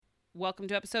Welcome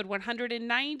to episode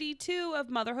 192 of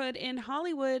Motherhood in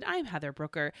Hollywood. I'm Heather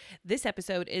Brooker. This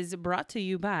episode is brought to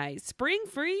you by Spring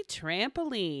Free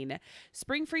Trampoline.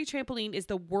 Spring Free Trampoline is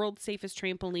the world's safest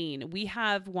trampoline. We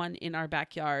have one in our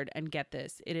backyard, and get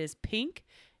this, it is pink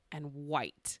and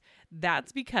white.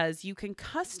 That's because you can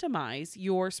customize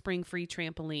your Spring Free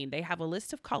trampoline. They have a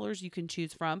list of colors you can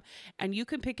choose from, and you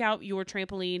can pick out your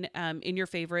trampoline in your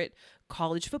favorite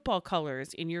college football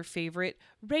colors, in your favorite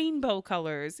rainbow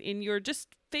colors, in your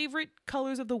just favorite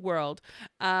colors of the world,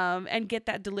 and get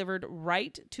that delivered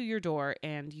right to your door,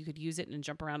 and you could use it and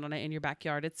jump around on it in your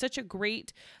backyard. It's such a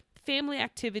great family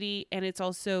activity, and it's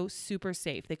also super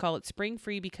safe. They call it Spring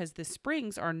Free because the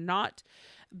springs are not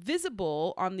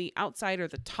visible on the outside or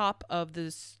the top of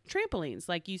the trampolines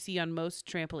like you see on most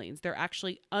trampolines. They're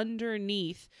actually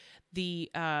underneath the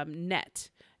net.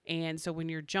 And so when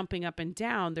you're jumping up and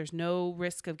down, there's no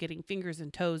risk of getting fingers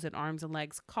and toes and arms and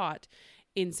legs caught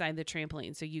inside the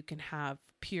trampoline. So you can have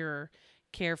pure,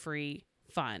 carefree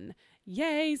fun.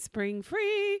 Yay, Spring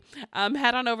Free.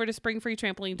 Head on over to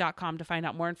springfreetrampoline.com to find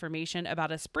out more information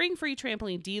about a Spring Free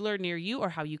trampoline dealer near you or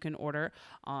how you can order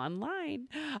online.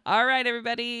 All right,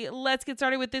 everybody, let's get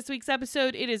started with this week's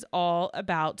episode. It is all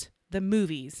about the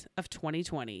movies of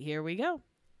 2020. Here we go.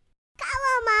 Come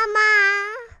on,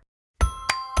 Mama.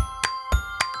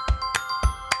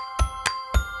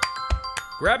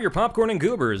 Grab your popcorn and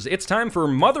goobers. It's time for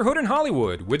Motherhood in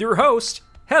Hollywood with your host,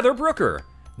 Heather Brooker.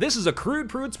 This is a crude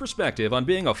prude's perspective on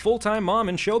being a full-time mom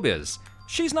in showbiz.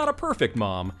 She's not a perfect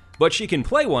mom, but she can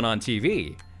play one on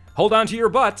TV. Hold on to your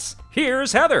butts.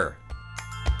 Here's Heather.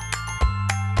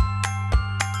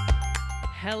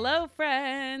 Hello,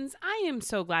 friends. I am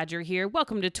so glad you're here.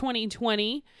 Welcome to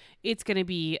 2020. It's going to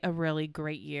be a really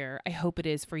great year. I hope it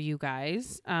is for you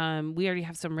guys. We already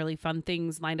have some really fun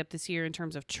things lined up this year in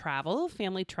terms of travel,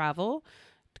 family travel.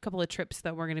 A couple of trips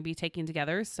that we're going to be taking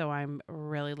together. So I'm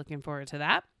really looking forward to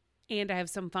that. And I have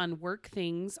some fun work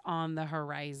things on the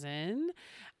horizon.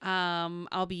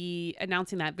 I'll be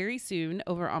announcing that very soon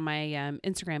over on my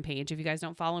Instagram page. If you guys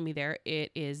don't follow me there,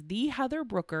 it is The Heather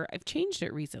Brooker. I've changed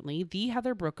it recently, The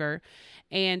Heather Brooker.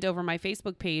 And over my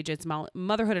Facebook page, it's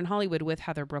Motherhood in Hollywood with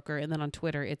Heather Brooker. And then on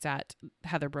Twitter, it's at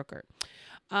Heather Brooker.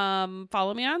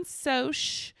 Follow me on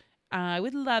Soch. I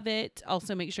would love it.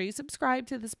 Also, make sure you subscribe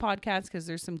to this podcast because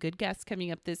there's some good guests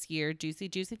coming up this year. Juicy,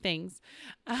 juicy things.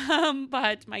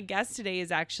 But my guest today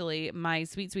is actually my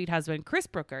sweet, sweet husband, Chris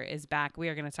Brooker, is back. We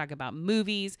are going to talk about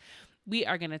movies. We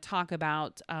are going to talk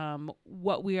about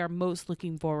what we are most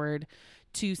looking forward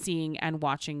to seeing and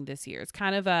watching this year. It's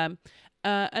kind of an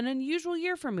unusual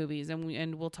year for movies,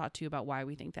 and we'll talk to you about why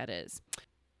we think that is.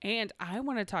 And I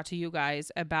want to talk to you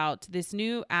guys about this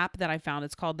new app that I found.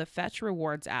 It's called the Fetch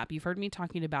Rewards app. You've heard me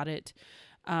talking about it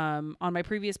on my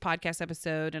previous podcast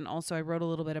episode. And also I wrote a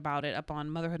little bit about it up on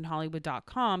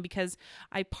motherhoodinhollywood.com because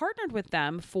I partnered with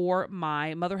them for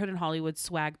my Motherhood in Hollywood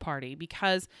swag party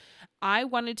because I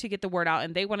wanted to get the word out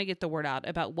and they want to get the word out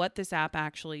about what this app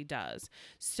actually does.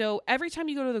 So every time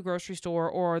you go to the grocery store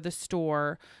or the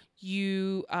store,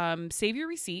 you save your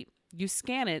receipt. You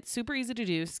scan it, super easy to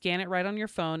do, scan it right on your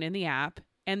phone in the app,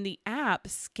 and the app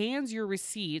scans your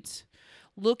receipt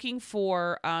looking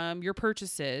for your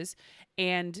purchases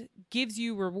and gives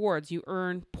you rewards. You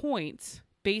earn points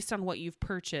based on what you've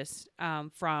purchased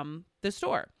from the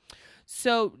store.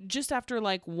 So just after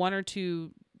like one or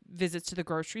two visits to the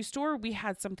grocery store, we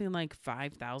had something like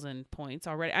 5,000 points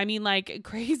already. I mean, like a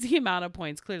crazy amount of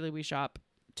points. Clearly we shop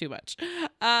too much.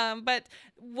 But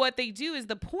what they do is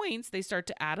the points, they start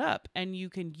to add up and you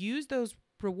can use those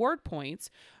reward points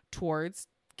towards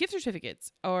gift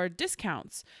certificates or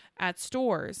discounts at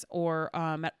stores or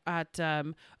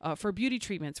for beauty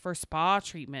treatments, for spa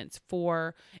treatments,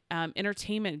 for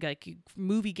entertainment, like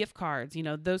movie gift cards,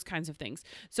 those kinds of things.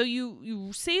 So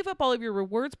you save up all of your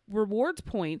rewards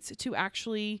points to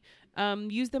actually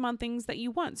use them on things that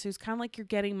you want. So it's kind of like you're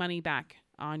getting money back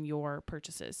on your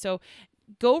purchases. So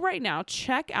go right now,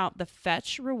 check out the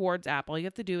Fetch Rewards app. All you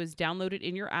have to do is download it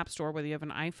in your app store, whether you have an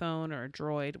iPhone or a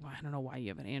Droid. Well, I don't know why you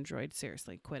have an Android.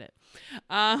 Seriously, quit it.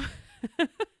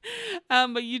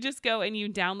 But you just go and you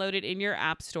download it in your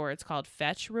app store. It's called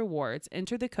Fetch Rewards.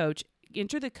 Enter the code,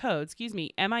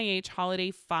 MIH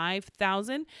Holiday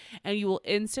 5000, and you will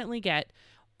instantly get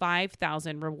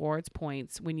 5,000 rewards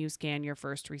points when you scan your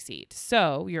first receipt.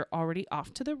 So you're already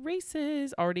off to the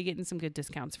races, already getting some good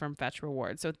discounts from Fetch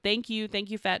Rewards. So thank you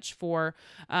Fetch for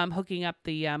hooking up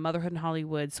the Motherhood in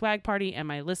Hollywood swag party and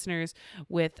my listeners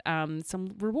with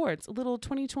some rewards, a little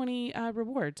 2020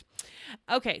 rewards.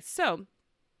 Okay, so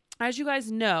as you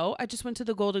guys know, I just went to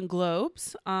the Golden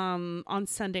Globes on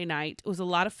Sunday night. It was a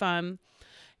lot of fun.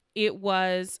 It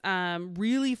was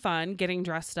really fun getting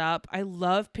dressed up. I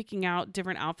love picking out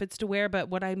different outfits to wear, but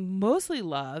what I mostly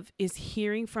love is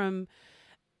hearing from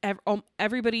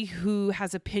everybody who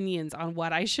has opinions on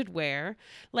what I should wear.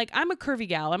 Like, I'm a curvy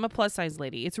gal. I'm a plus size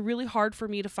lady. It's really hard for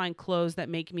me to find clothes that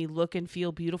make me look and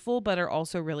feel beautiful, but are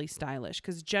also really stylish.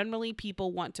 Because generally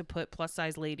people want to put plus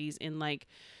size ladies in like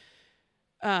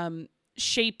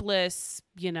shapeless,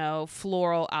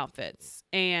 floral outfits.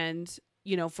 And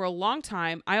for a long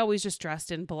time, I always just dressed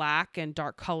in black and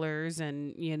dark colors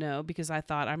and, because I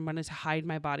thought I'm going to hide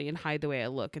my body and hide the way I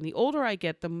look. And the older I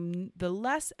get, the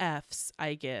less F's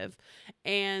I give.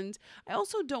 And I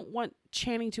also don't want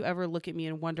Channing to ever look at me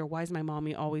and wonder, why is my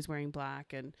mommy always wearing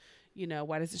black? And,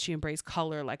 why doesn't she embrace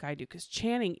color like I do? Because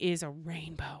Channing is a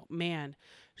rainbow. Man,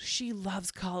 she loves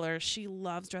color. She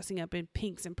loves dressing up in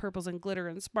pinks and purples and glitter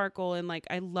and sparkle. And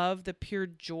I love the pure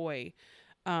joy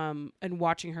and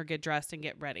watching her get dressed and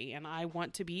get ready. And I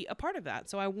want to be a part of that.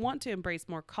 So I want to embrace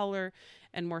more color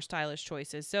and more stylish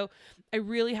choices. So I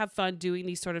really have fun doing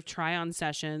these sort of try on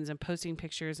sessions and posting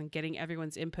pictures and getting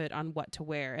everyone's input on what to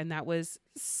wear. And that was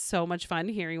so much fun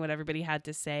hearing what everybody had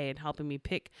to say and helping me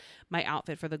pick my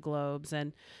outfit for the Globes.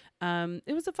 And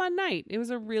it was a fun night. It was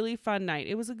a really fun night.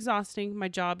 It was exhausting. My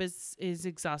job is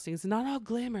exhausting. It's not all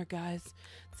glamour, guys.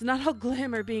 It's not all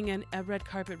glamour being a red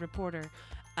carpet reporter.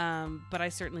 But I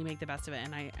certainly make the best of it,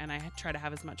 and I try to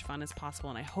have as much fun as possible,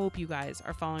 and I hope you guys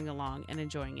are following along and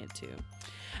enjoying it too.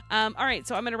 All right,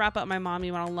 so I'm going to wrap up my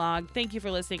mommy monologue. Thank you for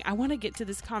listening. I want to get to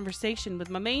this conversation with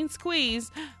my main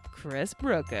squeeze, Chris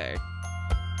Brooker.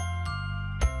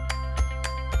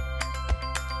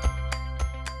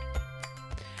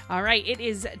 All right, it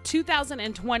is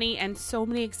 2020, and so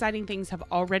many exciting things have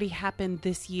already happened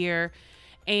this year,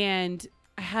 and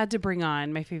I had to bring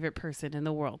on my favorite person in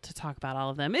the world to talk about all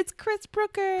of them. It's Chris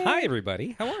Brooker. Hi,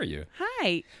 everybody. How are you?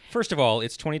 Hi. First of all,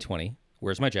 it's 2020.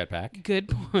 Where's my jetpack? Good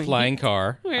point. Flying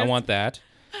car. I want that.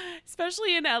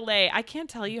 Especially in LA. I can't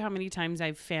tell you how many times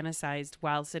I've fantasized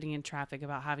while sitting in traffic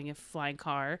about having a flying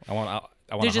car. I want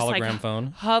a hologram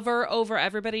phone. Hover over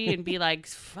everybody and be like,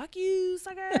 fuck you,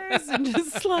 suckers. And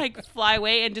just fly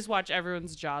away and just watch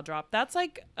everyone's jaw drop. That's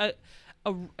like a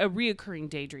reoccurring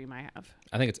daydream I have.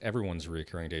 I think it's everyone's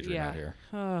reoccurring daydream out here.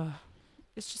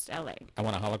 It's just LA. I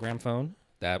want a hologram phone.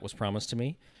 That was promised to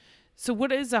me. So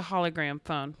what is a hologram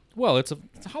phone? Well, it's a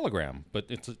hologram, but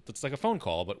it's like a phone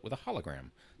call, but with a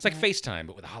hologram. It's like FaceTime,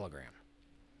 but with a hologram.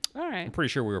 All right. I'm pretty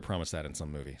sure we were promised that in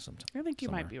some movie sometime. I think you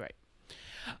might be right.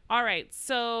 All right.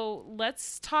 So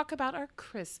let's talk about our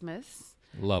Christmas.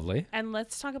 Lovely. And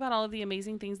let's talk about all of the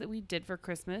amazing things that we did for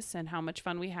Christmas and how much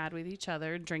fun we had with each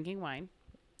other drinking wine.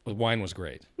 The wine was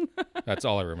great. That's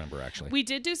all I remember, actually. We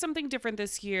did do something different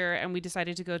this year, and we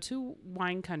decided to go to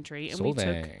wine country, and Solvang.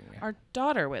 we took our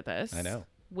daughter with us. I know.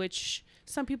 Which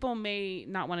some people may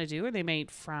not want to do, or they may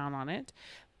frown on it,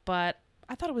 but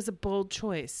I thought it was a bold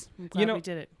choice. I'm glad we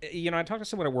did it. I talked to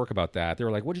someone at work about that. They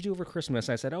were like, "What'd you do over Christmas?"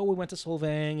 I said, "Oh, we went to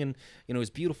Solvang, and it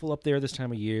was beautiful up there this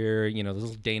time of year. The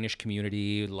little Danish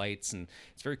community, lights, and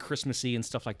it's very Christmassy and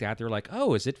stuff like that." They were like,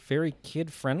 "Oh, is it very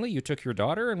kid friendly? You took your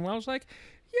daughter?" And I was like,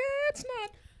 "Yeah, it's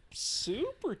not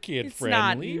super kid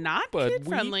friendly. It's not kid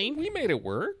friendly. We made it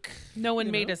work. No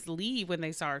one made us leave when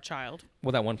they saw our child.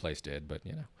 Well, that one place did, but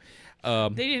they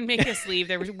didn't make us leave.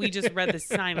 We just read the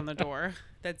sign on the door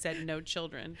that said no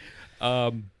children.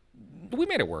 We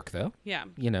made it work, though. Yeah.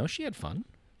 She had fun.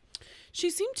 She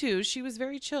seemed to. She was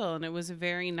very chill, and it was a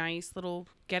very nice little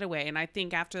getaway. And I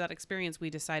think after that experience, we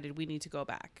decided we need to go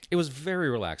back. It was very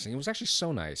relaxing. It was actually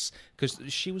so nice because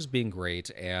she was being great,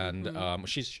 and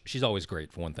she's always great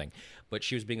for one thing, but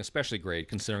she was being especially great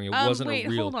considering it wasn't a real.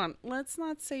 Wait, hold on. Let's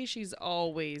not say she's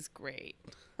always great.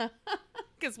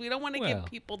 Because we don't want to give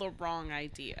people the wrong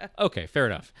idea. Okay, fair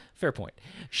enough. Fair point.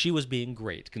 She was being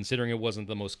great, considering it wasn't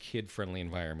the most kid-friendly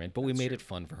environment, but we made it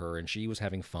fun for her, and she was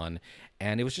having fun,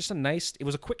 and it was just it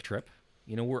was a quick trip.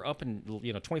 We're up in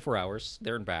 24 hours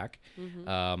there and back.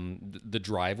 Mm-hmm. The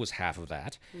drive was half of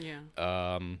that.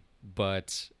 Yeah.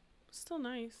 But still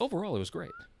nice. Overall, it was great.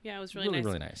 Yeah, it was really nice.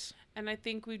 Really nice. And I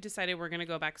think we've decided we're going to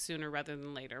go back sooner rather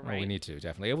than later, right? Oh, we need to,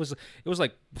 definitely. It was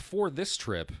like before this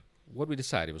trip. What did we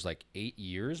decide? It was like 8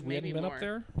 years we hadn't been up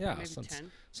there? Yeah, maybe 10.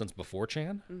 Since before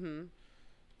Chan? Mm-hmm.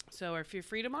 So if you're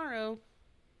free tomorrow,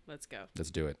 let's go.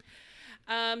 Let's do it.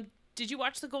 Did you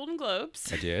watch the Golden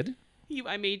Globes? I did.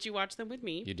 I made you watch them with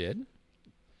me. You did?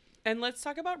 And let's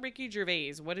talk about Ricky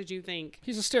Gervais. What did you think?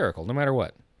 He's hysterical, no matter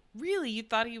what. Really? You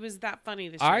thought he was that funny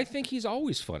this year? I think he's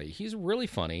always funny. He's really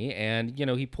funny, and,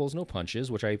 he pulls no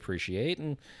punches, which I appreciate,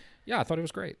 and... yeah, I thought it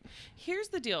was great. Here's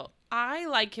the deal. I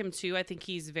like him, too. I think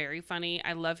he's very funny.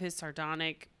 I love his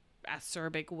sardonic,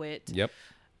 acerbic wit. Yep.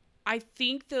 I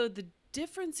think, though, the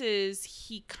difference is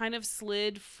he kind of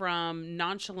slid from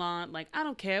nonchalant, like, I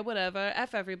don't care, whatever,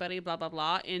 F everybody, blah, blah,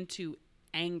 blah, into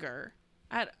anger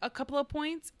at a couple of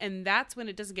points. And that's when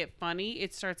it doesn't get funny.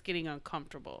 It starts getting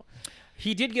uncomfortable.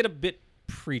 He did get a bit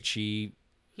preachy.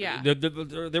 Yeah.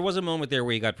 There was a moment there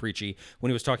where he got preachy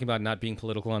when he was talking about not being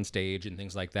political on stage and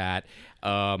things like that.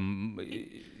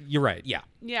 You're right. Yeah.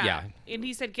 Yeah. And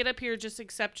he said, get up here, just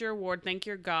accept your award, thank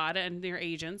your God and your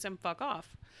agents, and fuck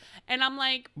off. And I'm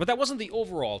like... But that wasn't the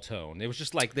overall tone. It was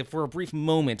just like, for a brief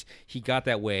moment, he got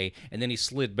that way, and then he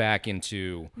slid back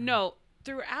into... No,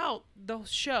 throughout the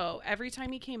show, every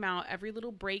time he came out, every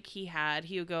little break he had,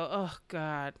 he would go, oh,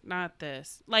 God, not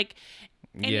this. Like...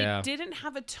 And it didn't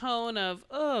have a tone of,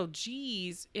 oh,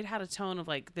 geez. It had a tone of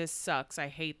like, this sucks. I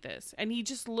hate this. And he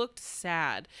just looked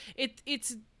sad.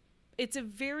 It's a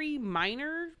very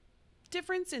minor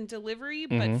difference in delivery,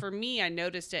 but for me, I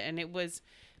noticed it, and it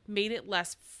made it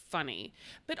less funny.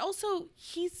 But also,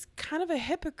 he's kind of a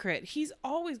hypocrite. He's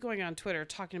always going on Twitter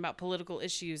talking about political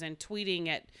issues and tweeting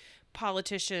at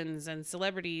politicians and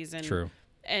celebrities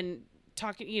and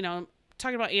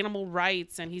talking about animal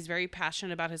rights, and he's very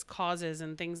passionate about his causes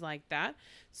and things like that.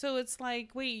 So it's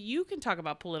like, wait, you can talk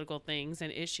about political things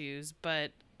and issues,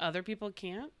 but other people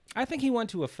can't? I think he wanted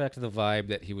to affect the vibe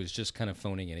that he was just kind of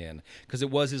phoning it in, because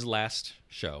it was his last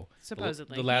show.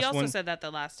 Supposedly. The last he also one, said that the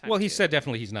last time. Well, he said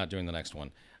definitely he's not doing the next one.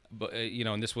 But,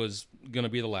 and this was going to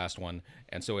be the last one.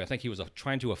 And so I think he was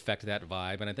trying to affect that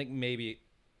vibe, and I think maybe...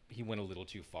 he went a little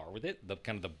too far with it. The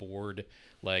kind of the bored,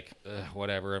 like,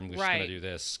 whatever, I'm just going to do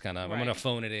this kind of, I'm going to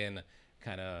phone it in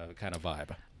kind of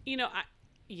vibe.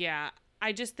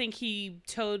 I just think he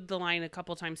towed the line a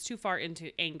couple times too far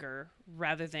into anger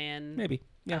rather than maybe.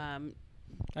 Yeah.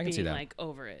 I can see that. Like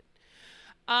over it.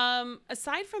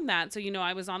 Aside from that, so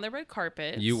I was on the red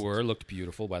carpet. You looked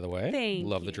beautiful, by the way. Thank you.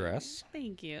 Love the dress.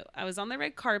 Thank you. I was on the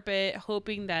red carpet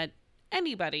hoping that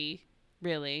anybody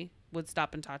really would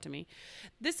stop and talk to me.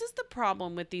 This is the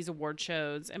problem with these award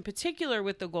shows, in particular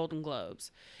with the Golden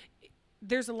Globes.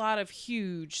 There's a lot of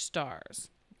huge stars.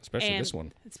 Especially this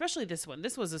one. Especially this one.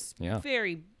 This was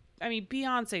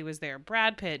Beyonce was there,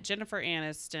 Brad Pitt, Jennifer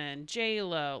Aniston,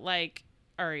 J-Lo, like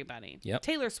everybody. Yep.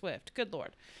 Taylor Swift, good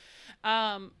Lord.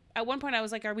 At one point I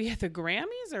was like, are we at the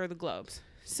Grammys or the Globes?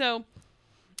 So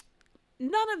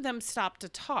none of them stopped to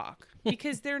talk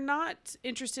because they're not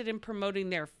interested in promoting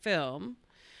their film.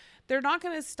 They're not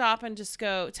going to stop and just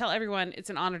go tell everyone it's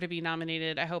an honor to be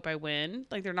nominated. I hope I win.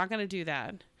 Like, they're not going to do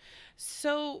that.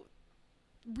 So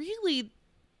really,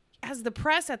 as the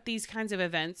press at these kinds of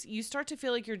events, you start to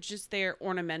feel like you're just there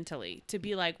ornamentally to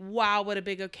be like, wow, what a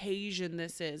big occasion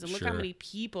this is. And look how many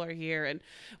people are here. And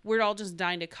we're all just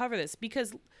dying to cover this.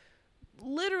 Because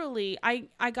literally, I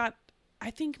got, I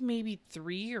think maybe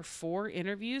 3 or 4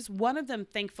 interviews. One of them,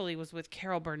 thankfully, was with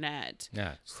Carol Burnett,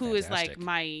 who is like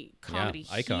my comedy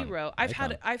hero. I've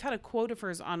had a quote of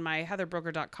hers on my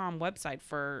heatherbrooker.com website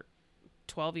for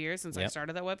 12 years since I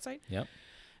started that website. Yep.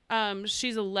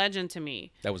 She's a legend to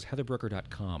me. That was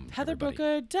heatherbrooker.com.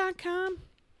 Heatherbrooker.com.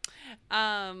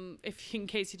 If in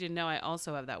case you didn't know, I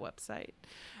also have that website.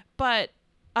 But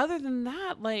other than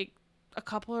that, like a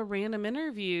couple of random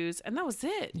interviews, and that was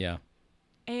it. Yeah.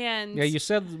 And you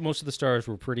said most of the stars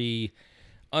were pretty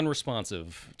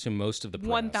unresponsive to most of the press.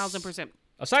 1,000%.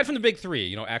 Aside from the big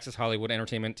 3, Access Hollywood,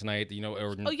 Entertainment Tonight,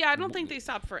 I don't think they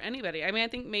stopped for anybody. I mean, I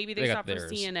think maybe they stopped for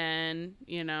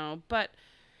CNN, but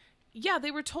yeah, they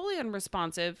were totally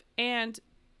unresponsive. And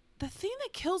the thing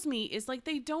that kills me is like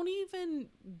they don't even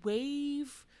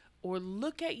wave or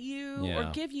look at you or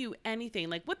give you anything.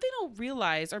 Like what they don't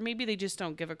realize, or maybe they just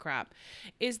don't give a crap,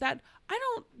 is that I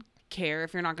don't care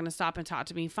if you're not going to stop and talk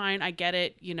to me. Fine, I get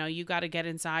it. You got to get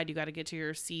inside, you got to get to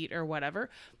your seat or whatever.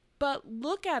 But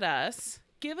look at us,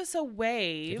 give us a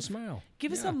wave, give a smile,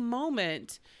 give us a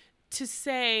moment to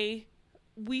say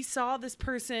we saw this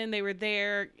person, they were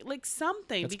there, like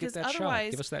something. Let's because get that otherwise,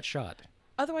 shot. Give us that shot.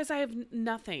 Otherwise, I have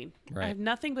nothing. Right. I have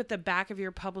nothing but the back of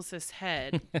your publicist's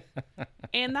head.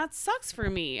 And that sucks for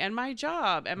me and my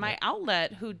job and my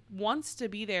outlet who wants to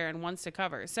be there and wants to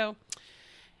cover. So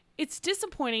it's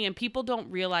disappointing, and people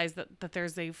don't realize that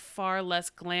there's a far less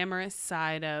glamorous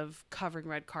side of covering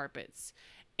red carpets.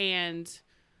 And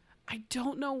I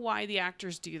don't know why the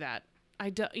actors do that.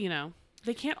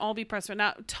 They can't all be press.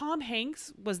 Now, Tom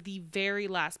Hanks was the very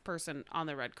last person on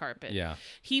the red carpet. Yeah.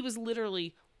 He was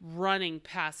literally running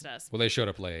past us. Well, they showed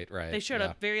up late, right? They showed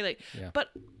up very late. Yeah. But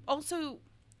also,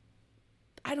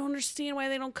 I don't understand why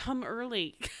they don't come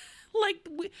early. Like,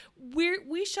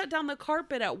 we shut down the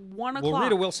carpet at 1 o'clock. Well,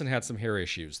 Rita Wilson had some hair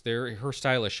issues. Her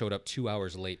stylist showed up 2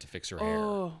 hours late to fix her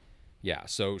hair. Yeah,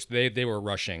 so they were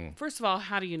rushing. First of all,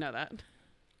 how do you know that?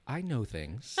 I know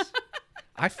things.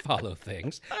 I follow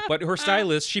things. But her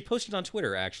stylist, she posted on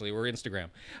Twitter, actually, or Instagram.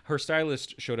 Her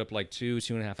stylist showed up like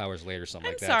 2.5 hours later, something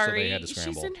I'm like that. sorry. So they had to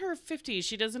scramble. She's in her 50s.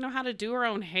 She doesn't know how to do her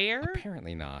own hair?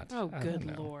 Apparently not. Oh, I don't good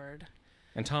know. Lord.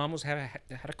 And Tom had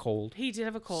a cold. He did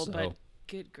have a cold, So- but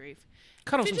good grief.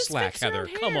 Cut him some Just slack, fix your Heather.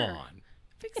 own Come hair. on.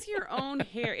 Fix your own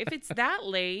hair. If it's that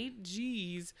late,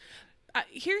 geez.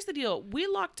 Here's the deal. We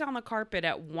locked down the carpet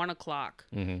at 1 o'clock.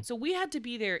 Mm-hmm. So we had to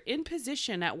be there in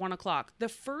position at 1 o'clock. The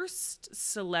first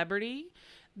celebrity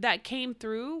that came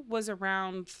through was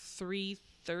around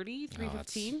 3:30,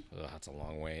 3:15. That's a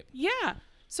long wait. Yeah.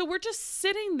 So we're just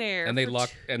sitting there. And they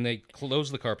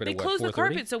closed the carpet They at what, closed the 4:30?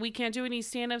 carpet, so we can't do any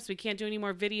stand-ups. We can't do any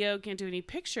more video. Can't do any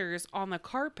pictures on the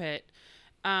carpet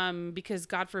because,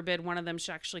 God forbid, one of them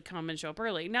should actually come and show up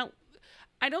early. Now,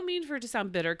 I don't mean for it to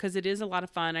sound bitter because it is a lot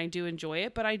of fun. I do enjoy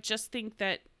it, but I just think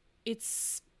that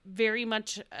it's very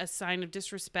much a sign of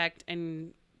disrespect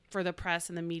and for the press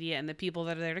and the media and the people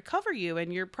that are there to cover you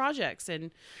and your projects.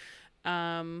 And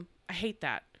I hate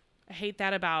that. I hate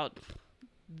that about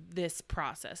this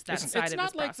process. That side It's of not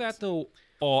this like process. that though.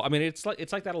 I mean, it's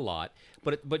like that a lot.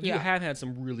 But you Yeah. have had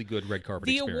some really good red carpet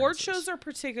The experiences. award shows are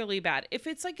particularly bad. If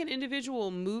it's like an individual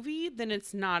movie, then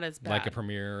it's not as bad. like a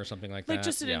premiere or something like that. Like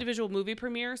just an Yeah. individual movie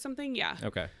premiere or something. Yeah.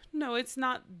 Okay. No, it's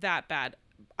not that bad.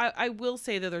 I will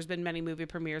say that there's been many movie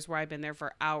premieres where I've been there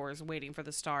for hours waiting for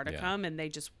the star to Yeah. come and they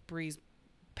just breeze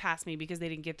past me because they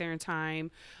didn't get there in time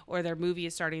or their movie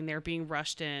is starting, they're being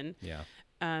rushed in. Yeah.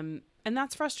 And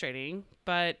that's frustrating,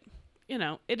 but you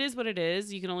know, it is what it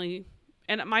is. You can only,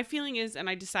 and my feeling is, and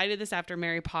I decided this after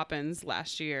Mary Poppins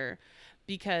last year,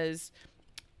 because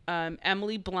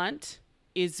Emily Blunt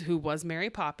who was Mary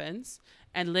Poppins,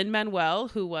 and Lin-Manuel,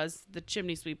 who was the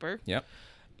chimney sweeper. Yep.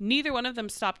 Neither one of them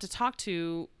stopped to talk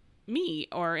to me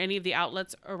or any of the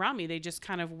outlets around me. They just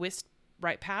kind of whisked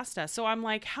right past us. So I'm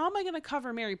like, how am I going to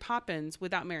cover Mary Poppins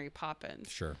without Mary Poppins?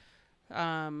 Sure.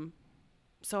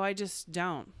 So I just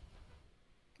don't.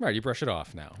 Right, you brush it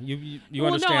off now. You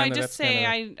Well, understand no, I that just that's say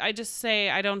kinda... I just say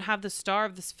I don't have the star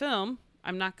of this film.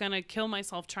 I'm not gonna kill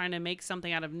myself trying to make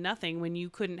something out of nothing when you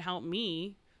couldn't help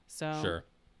me. So Sure.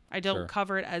 I don't Sure.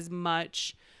 cover it as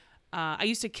much. I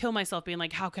used to kill myself being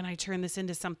like, how can I turn this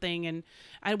into something? And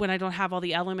when I don't have all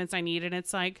the elements I need, and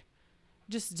it's like,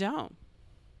 just don't.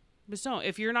 Just don't.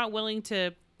 If you're not willing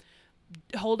to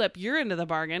hold up your end of the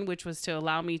bargain, which was to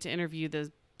allow me to interview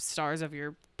the stars of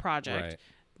your project, Right.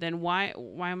 then why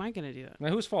am I going to do that? Now,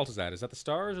 whose fault is that? Is that the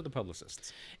stars or the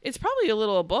publicists? It's probably a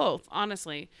little of both,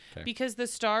 honestly, Okay. because the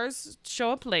stars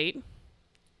show up late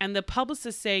and the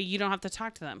publicists say you don't have to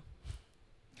talk to them.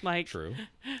 Like, True.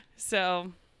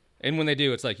 so And when they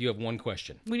do, it's like you have one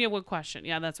question. when you have one question,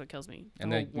 yeah, that's what kills me. The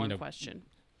And whole they, you one know, question.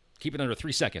 Keep it under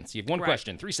 3 seconds. You have one Right.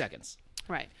 question, 3 seconds.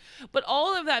 Right. But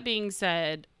all of that being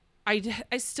said,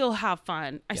 I still have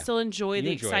fun. I Yeah. still enjoy You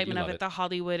the enjoy it. excitement You of love it, it. the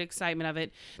Hollywood excitement of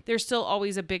it. There's still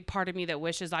always a big part of me that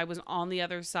wishes I was on the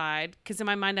other side. Because in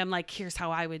my mind, I'm like, here's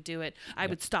how I would do it. I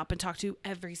would stop and talk to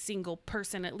every single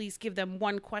person, at least give them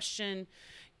one question.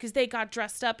 Because they got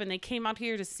dressed up and they came out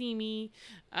here to see me.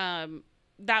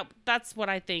 That's what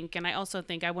I think. And I also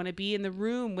think I want to be in the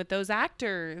room with those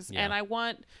actors. Yeah. And I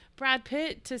want Brad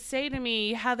Pitt to say to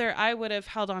me, Heather, I would have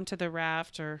held onto the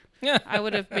raft, or I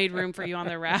would have made room for you on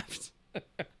the raft.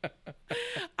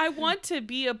 I want to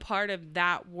be a part of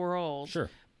that world. Sure.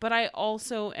 But I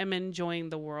also am enjoying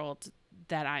the world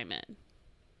that I'm in.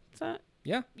 So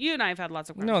Yeah. you and I have had lots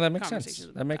of No, that makes conversations sense.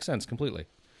 about That makes sense completely.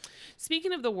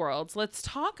 Speaking of the worlds, let's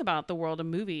talk about the world of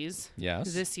movies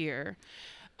Yes. this year.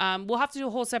 We'll have to do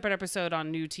a whole separate episode on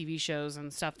new TV shows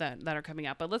and stuff that are coming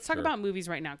out. But let's talk Sure. about movies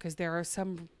right now because there are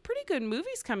some pretty good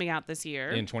movies coming out this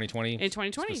year. In 2020? In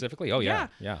 2020. Specifically? Oh, yeah.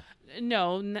 Yeah.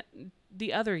 No,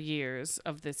 the other years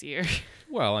of this year.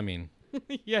 Well, I mean,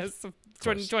 Yes,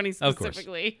 2020 Of course.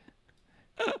 specifically.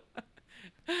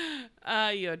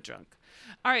 You're drunk.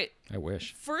 All right. I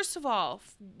wish. First of all,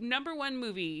 number one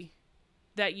movie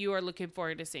that you are looking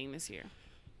forward to seeing this year.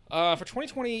 For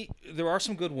 2020, there are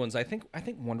some good ones. I think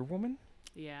Wonder Woman,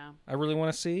 Yeah, I really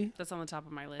want to see. that's on the top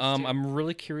of my list. too. I'm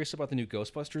really curious about the new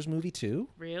Ghostbusters movie, too.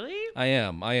 Really? I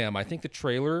am. I think the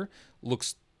trailer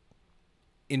looks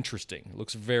interesting. It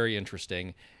looks very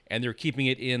interesting. And they're keeping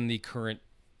it in the current,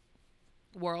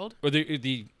 World? or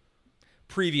the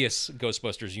previous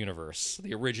Ghostbusters universe,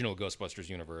 the original Ghostbusters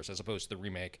universe, as opposed to the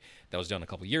remake that was done a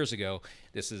couple years ago.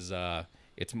 This is,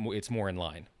 it's more in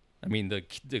line. I mean, the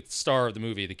star of the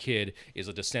movie, the kid, is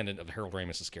a descendant of Harold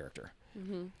Ramis's character,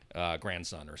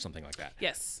 grandson or something like that.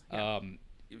 Yes.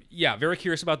 Yeah, very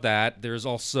curious about that. There's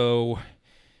also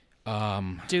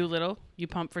Doolittle. You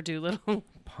pumped for Doolittle?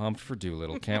 Pumped for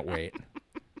Doolittle. Can't wait.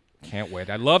 Can't wait.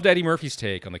 I loved Eddie Murphy's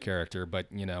take on the character, but,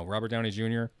 Robert Downey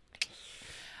Jr.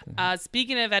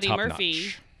 Speaking of Eddie Top Murphy,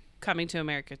 notch. coming to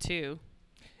America too.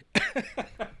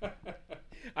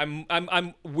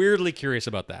 I'm weirdly curious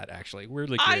about that, actually.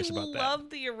 Weirdly curious about that. I love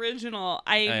the original.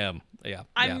 I am. Yeah.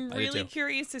 I'm I do really too.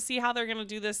 curious to see how they're going to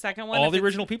do this second one. All If the it's-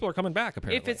 original people are coming back,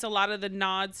 apparently. If it's a lot of the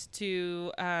nods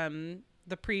to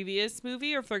the previous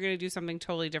movie, or if they're going to do something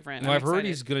totally different. Well, I'm I've heard excited.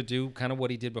 he's going to do kind of what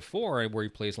he did before, where he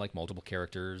plays like multiple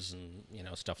characters and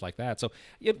stuff like that. So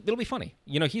it'll be funny.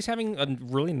 He's having a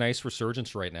really nice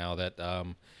resurgence right now that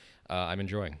I'm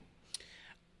enjoying.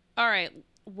 All right.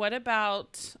 What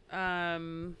about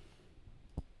the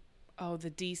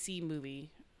DC movie?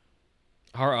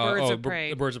 Birds of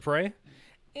Prey. Birds of Prey.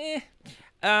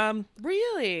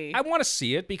 Really? I want to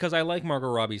see it because I like Margot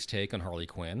Robbie's take on Harley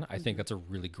Quinn. I think that's a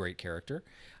really great character,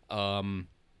 and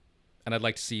I'd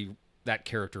like to see that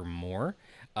character more.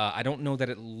 I don't know that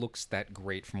it looks that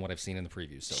great from what I've seen in the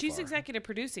previews so She's far. executive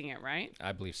producing it, right?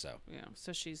 I believe so. Yeah.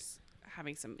 So she's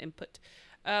having some input.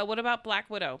 What about Black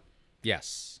Widow?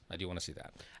 Yes, I do want to see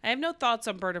that. I have no thoughts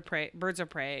on Birds of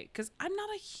Prey because I'm not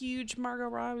a huge Margot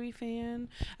Robbie fan.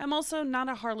 I'm also not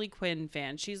a Harley Quinn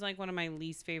fan. She's like one of my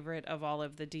least favorite of all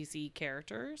of the DC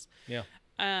characters. Yeah.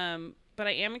 But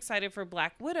I am excited for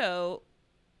Black Widow,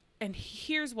 and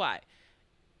here's why.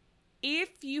 If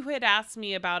you had asked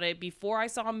me about it before I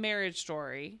saw Marriage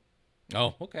Story,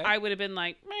 Oh, okay. I would have been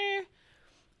like, meh.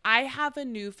 I have a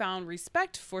newfound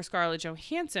respect for Scarlett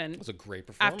Johansson That was a great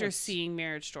performance. after seeing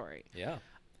Marriage Story. Yeah.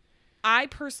 I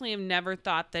personally have never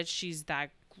thought that she's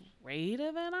that great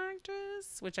of an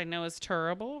actress, which I know is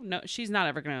terrible. No, she's not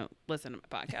ever going to listen to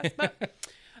my podcast. But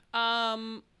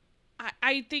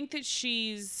I think that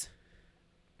she's...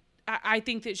 I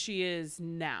think that she is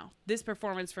now. This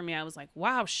performance for me, I was like,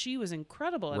 wow, she was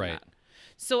incredible in Right. that.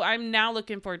 So I'm now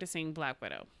looking forward to seeing Black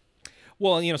Widow.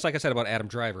 Well, it's like I said about Adam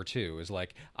Driver too. Is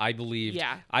like I believed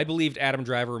Adam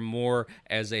Driver more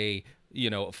as a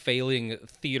failing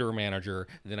theater manager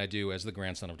than I do as the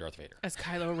grandson of Darth Vader. As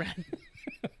Kylo Ren.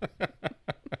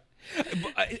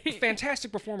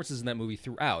 Fantastic performances in that movie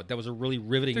throughout. That was a really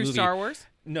riveting Through movie. Star Wars?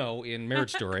 No, in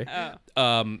Marriage Story.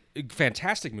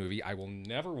 Fantastic movie. I will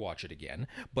never watch it again,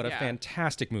 but a Yeah.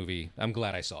 fantastic movie. I'm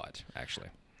glad I saw it, actually.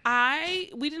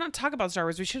 We did not talk about Star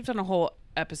Wars. We should have done a whole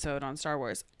episode on Star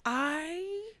Wars.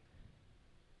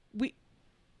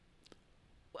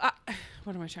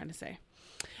 What am I trying to say?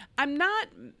 I'm not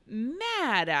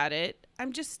mad at it.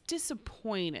 I'm just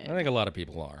disappointed. I think a lot of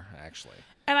people are, actually.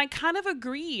 And I kind of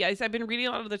agree. I've been reading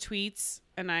a lot of the tweets,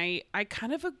 and I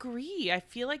kind of agree. I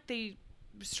feel like they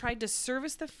tried to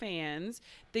service the fans.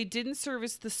 They didn't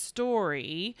service the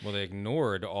story. Well, they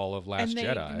ignored all of Last and they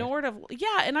Jedi. ignored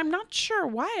and I'm not sure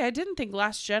why. I didn't think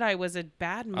Last Jedi was a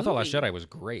bad movie. I thought Last Jedi was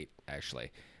great,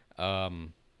 actually.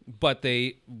 But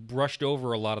they brushed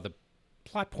over a lot of the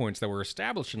plot points that were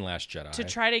established in Last Jedi. to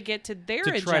try to get to their to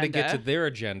agenda. try to get to their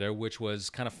agenda, which was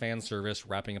kind of fan service,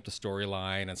 wrapping up the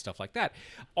storyline and stuff like that.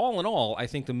 All in all, I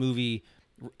think the movie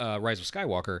Rise of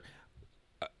Skywalker,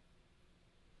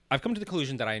 I've come to the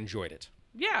conclusion that I enjoyed it.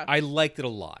 Yeah. I liked it a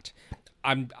lot.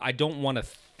 I don't want to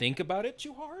think about it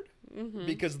too hard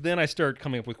because then I start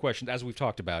coming up with questions, as we've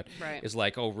talked about. Right. It's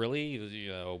like, oh, really?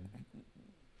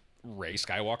 Rey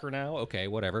Skywalker now? Okay,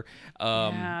 whatever.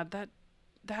 Yeah,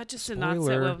 that just did not sit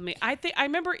Spoiler. well with me. I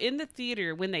remember in the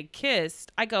theater when they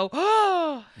kissed, I go,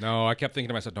 oh, No, I kept thinking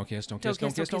to myself, don't kiss, don't kiss,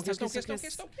 don't kiss, don't kiss, don't kiss, don't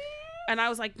kiss. and I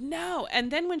was like, no.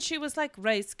 And then when she was like,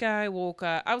 Rey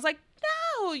Skywalker, I was like,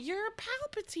 no, you're a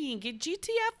Palpatine. Get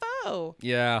GTFO.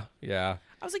 Yeah.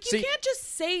 I was like, See- you can't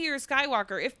just say you're a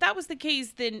Skywalker. If that was the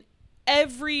case, then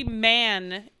every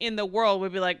man in the world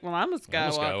would be like, well, I'm a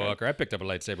Skywalker. I'm a Skywalker. I picked up a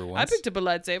lightsaber once. I picked up a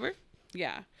lightsaber.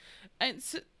 Yeah. And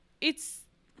so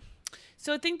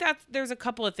I think that there's a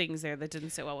couple of things there that didn't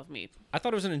sit well with me. I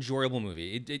thought it was an enjoyable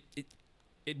movie.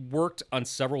 It worked on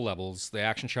several levels. The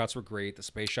action shots were great. The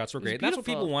space shots were great. And that's what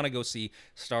beautiful. people want to go see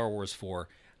Star Wars for.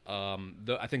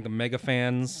 I think the mega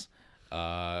fans, the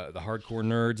hardcore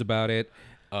nerds about it,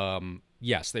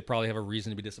 yes, they probably have a reason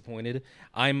to be disappointed.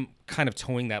 I'm kind of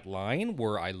towing that line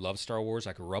where I love Star Wars.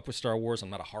 I grew up with Star Wars.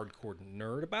 I'm not a hardcore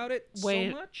nerd about it so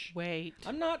much. Wait.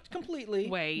 I'm not completely.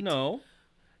 Wait. No.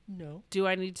 Do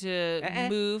I need to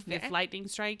move if lightning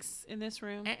strikes in this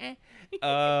room?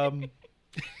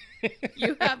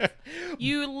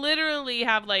 You literally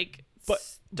have like But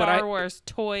Star Wars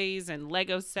toys and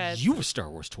Lego sets. You have Star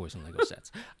Wars toys and Lego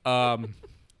sets.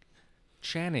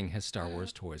 Channing has Star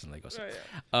Wars toys and Lego sets.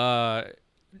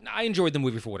 I enjoyed the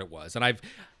movie for what it was, and I've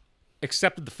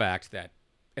accepted the fact that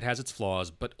It has its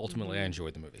flaws, but ultimately I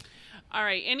enjoyed the movie. All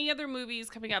right. Any other movies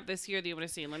coming out this year that you want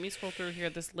to see? Let me scroll through here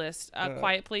this list.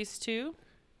 Quiet Place 2.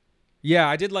 Yeah,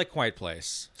 I did like Quiet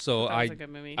Place, so That was a good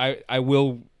movie. I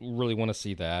will really want to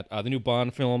see that. The new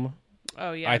Bond film,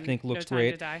 Oh yeah, I think looks No Time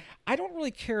great. to Die. I don't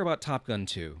really care about Top Gun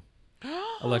 2,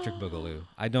 Electric Boogaloo.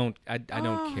 I don't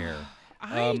care.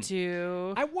 I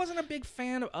do. I wasn't a big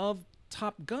fan of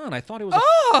Top Gun. I thought it was.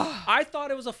 I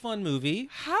thought it was a fun movie.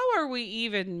 How are we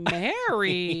even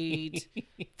married?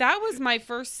 That was my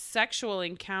first sexual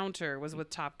encounter. Was with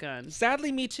Top Gun.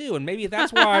 Sadly, me too, and maybe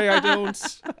that's why I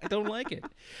don't like it.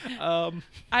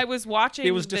 I was watching.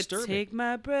 It was the disturbing. Take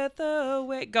My Breath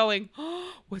Away, going,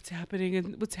 oh, what's happening?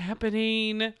 And what's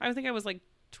happening? I think I was like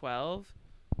 12.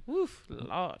 Oof,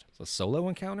 Lord. It's a solo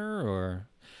encounter, or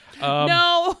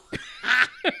No.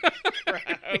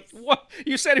 what?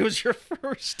 You said it was your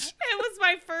first. It was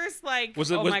my first, like,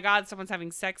 my God, someone's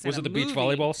having sex in Was a it the beach movie.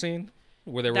 volleyball scene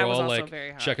where they were That was all also like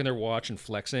very hot. checking their watch and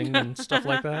flexing and stuff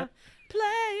like that?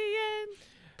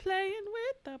 Playing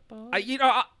with the ball.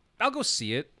 I'll go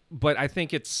see it, but I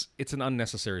think it's an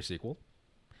unnecessary sequel.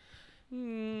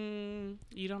 You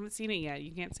haven't seen it yet.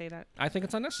 You can't say that. I think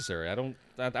it's unnecessary. I don't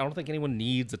think anyone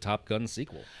needs a Top Gun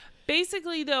sequel.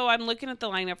 Basically, though, I'm looking at the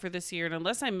lineup for this year, and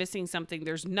unless I'm missing something,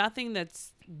 there's nothing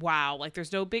that's wow. Like,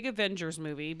 there's no big Avengers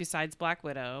movie besides Black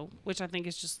Widow, which I think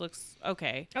looks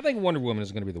okay. I think Wonder Woman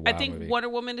is going to be the wow I think movie. Wonder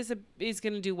Woman is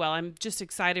going to do well. I'm just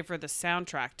excited for the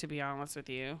soundtrack, to be honest with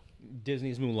you.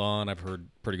 Disney's Mulan, I've heard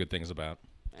pretty good things about.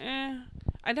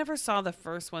 I never saw the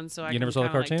first one, so I You never can saw the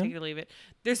kinda, like, cartoon? take it or leave it.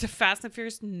 There's a Fast and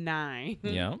Furious 9.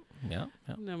 Yeah.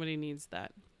 Nobody needs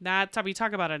that. That's how we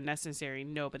talk about unnecessary.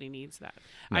 Nobody needs that.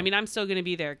 No. I mean, I'm still going to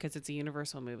be there because it's a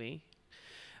Universal movie.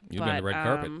 You've been on the red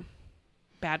carpet.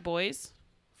 Bad Boys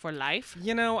for Life.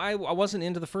 I wasn't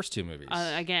into the first two movies.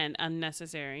 Again,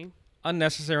 unnecessary.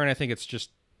 Unnecessary, and I think it's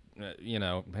just,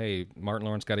 hey, Martin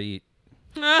Lawrence got to eat.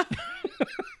 Yeah.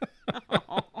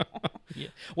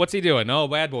 What's he doing? Oh,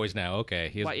 Bad Boys now. Okay.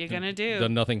 He's What you gonna do?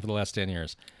 Done nothing for the last 10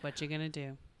 years. What you going to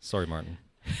do? Sorry, Martin.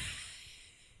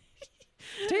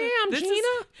 Damn,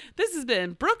 Gina. This has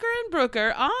been Brooker and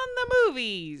Brooker on the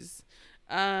movies.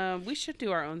 We should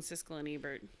do our own Siskel and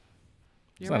Ebert.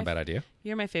 It's not a bad idea.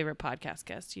 You're my favorite podcast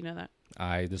guest. You know that?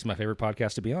 This is my favorite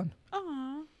podcast to be on.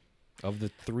 Aw. Of the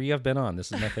 3 I've been on,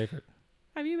 this is my favorite.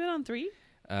 Have you been on 3?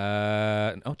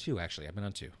 2 actually. I've been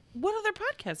on 2. What other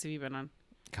podcasts have you been on?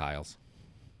 Kyle's.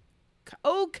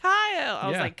 Oh, Kyle. I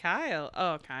was Yeah. like, Kyle.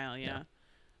 Oh, Kyle, yeah.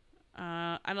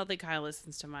 I don't think Kyle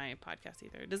listens to my podcast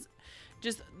either. Does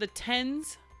just the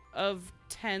tens of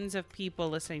people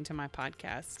listening to my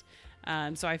podcast.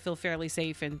 So I feel fairly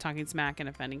safe in talking smack and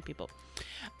offending people.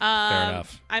 Fair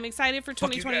enough. I'm excited for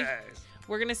 2020. Fuck you guys.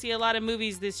 We're going to see a lot of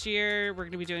movies this year. We're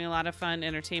going to be doing a lot of fun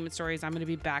entertainment stories. I'm going to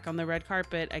be back on the red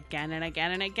carpet again and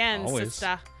again and again, Always.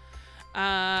 sister.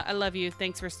 I love you.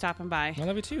 Thanks for stopping by. I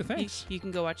love you too. Thanks. You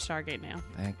can go watch Stargate now.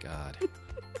 Thank God.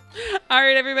 All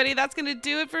right, everybody, that's going to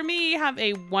do it for me. Have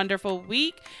a wonderful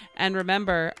week. And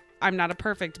remember, I'm not a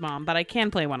perfect mom, but I can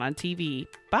play one on TV.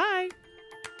 Bye.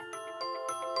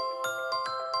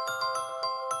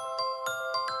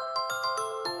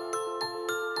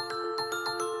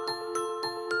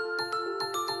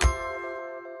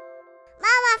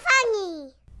 Mama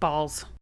funny. Balls.